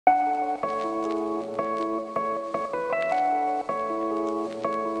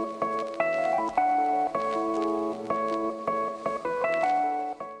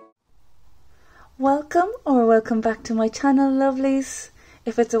welcome back to my channel, lovelies.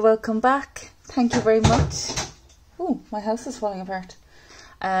 If it's a welcome back, thank you very much. Oh, my house is falling apart.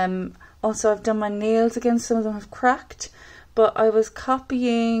 Also, I've done my nails again. Some of them have cracked, but I was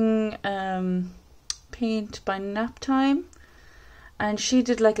copying Paint by Nap Time, and she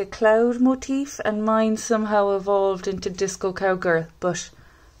did like a cloud motif, and mine somehow evolved into Disco Cowgirl. But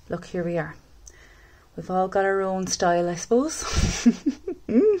look, here we are. We've all got our own style, I suppose.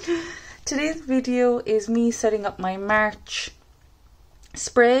 Today's video is me setting up my March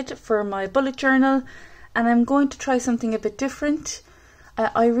spread for my bullet journal, and I'm going to try something a bit different.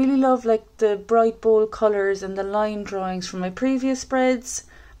 I really love like the bright bold colours and the line drawings from my previous spreads,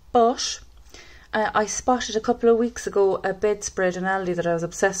 but I spotted a couple of weeks ago a bedspread in Aldi that I was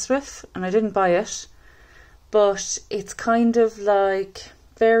obsessed with, and I didn't buy it, but it's kind of like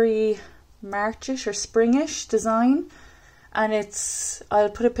very Marchish or springish design, and I'll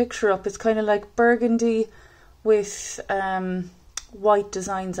put a picture up. It's kind of like burgundy with white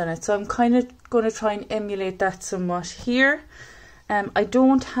designs on it, so I'm kind of going to try and emulate that somewhat here. I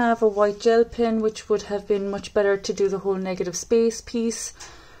don't have a white gel pen, which would have been much better to do the whole negative space piece,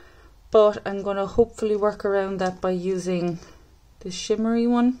 but I'm going to hopefully work around that by using the shimmery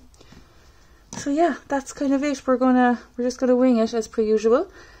one. So yeah, that's kind of it. We're just gonna wing it as per usual,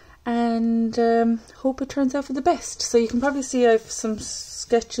 and hope it turns out for the best. So you can probably see I've some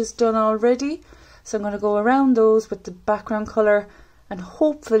sketches done already, so I'm going to go around those with the background colour, and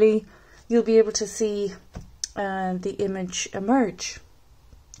hopefully you'll be able to see the image emerge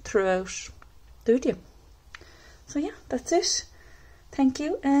throughout the video. So yeah, that's it. Thank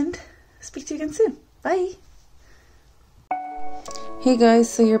you, and speak to you again soon. Bye. Hey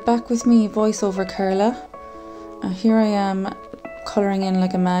guys, so you're back with me, Voice Over Carla. Here I am colouring in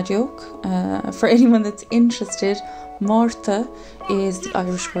like a mad yoke. For anyone that's interested, Martha is the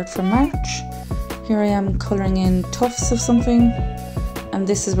Irish word for March. Here I am colouring in tufts of something, and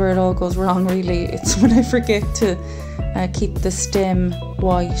this is where it all goes wrong really. It's when I forget to keep the stem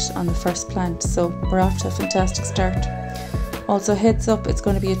white on the first plant. So we're off to a fantastic start. Also, heads up, it's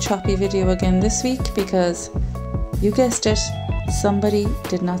going to be a choppy video again this week because, you guessed it, somebody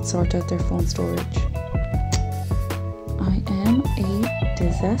did not sort out their phone storage. I am a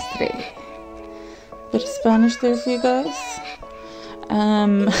disaster. Bit of Spanish there for you guys.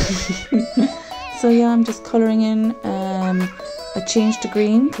 So yeah, I'm just colouring in. I changed to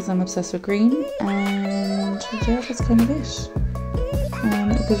green because I'm obsessed with green, and yeah, that's kind of it.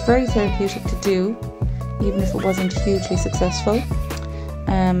 It was very therapeutic to do, even if it wasn't hugely successful.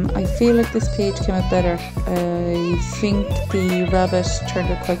 I feel like this page came out better. I think the rabbit turned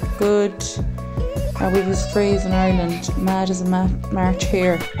out quite good. We have this phrase in Ireland, mad as a March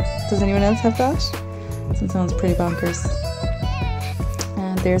hare. Does anyone else have that? That sounds pretty bonkers.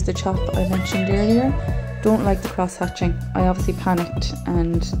 And there's the chop I mentioned earlier. Don't like the cross hatching. I obviously panicked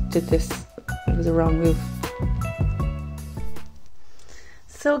and did this. It was a wrong move.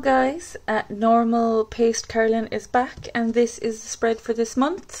 So guys, normal paste Carolyn is back, and this is the spread for this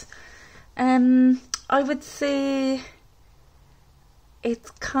month. I would say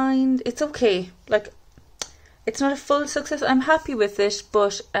it's okay. Like, it's not a full success. I'm happy with it,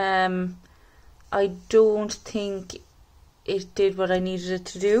 but I don't think it did what I needed it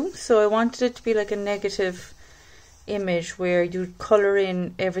to do. So I wanted it to be like a negative image where you colour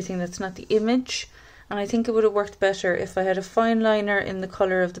in everything that's not the image. And I think it would have worked better if I had a fine liner in the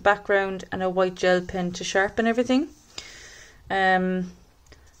colour of the background and a white gel pen to sharpen everything.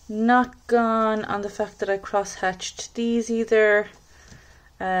 Not gone on the fact that I cross-hatched these either.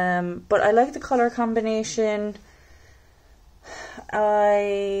 But I like the colour combination.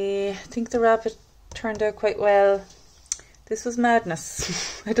 I think the rabbit turned out quite well. This was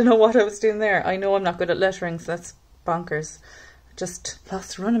madness. I don't know what I was doing there. I know I'm not good at lettering, so that's bonkers. I just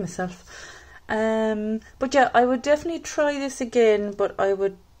lost the run of myself. But yeah, I would definitely try this again, but I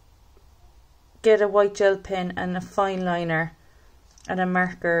would get a white gel pen and a fine liner and a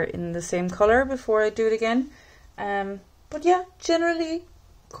marker in the same colour before I do it again. But yeah, generally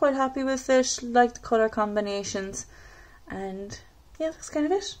quite happy with it, like the colour combinations, and yeah, that's kind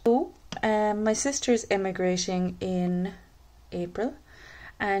of it. Oh, my sister's emigrating in April,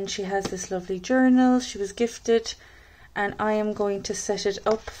 and she has this lovely journal she was gifted, and I am going to set it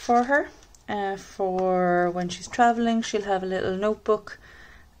up for her. For when she's traveling, she'll have a little notebook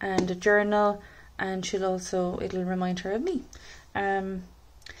and a journal, and it'll remind her of me.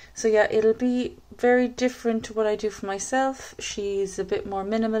 So yeah, it'll be very different to what I do for myself. She's a bit more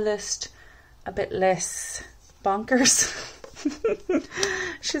minimalist, a bit less bonkers.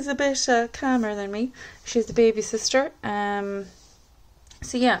 She's a bit calmer than me. She's the baby sister.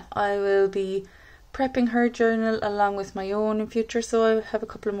 So yeah, I will be prepping her journal along with my own in future, so I'll have a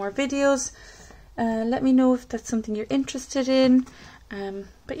couple of more videos. Let me know if that's something you're interested in.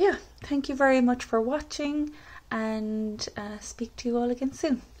 But yeah, thank you very much for watching, and speak to you all again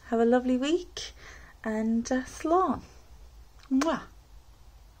soon. Have a lovely week, and slán. Mwah.